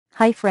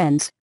Hi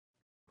friends.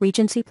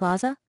 Regency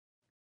Plaza?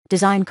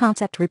 Design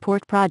Concept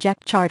Report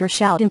Project Charter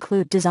shall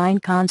include Design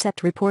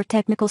Concept Report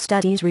Technical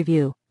Studies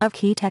Review of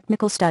Key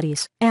Technical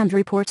Studies and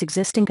Reports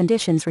Existing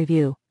Conditions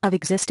Review of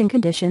Existing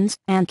Conditions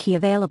and Key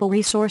Available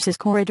Resources.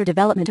 Corridor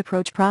Development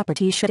Approach.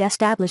 Properties should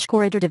establish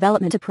corridor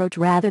development approach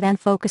rather than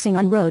focusing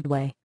on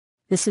roadway.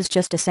 This is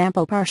just a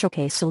sample partial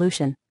case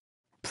solution.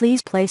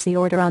 Please place the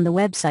order on the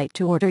website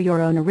to order your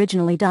own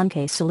originally done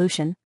case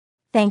solution.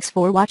 Thanks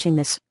for watching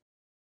this.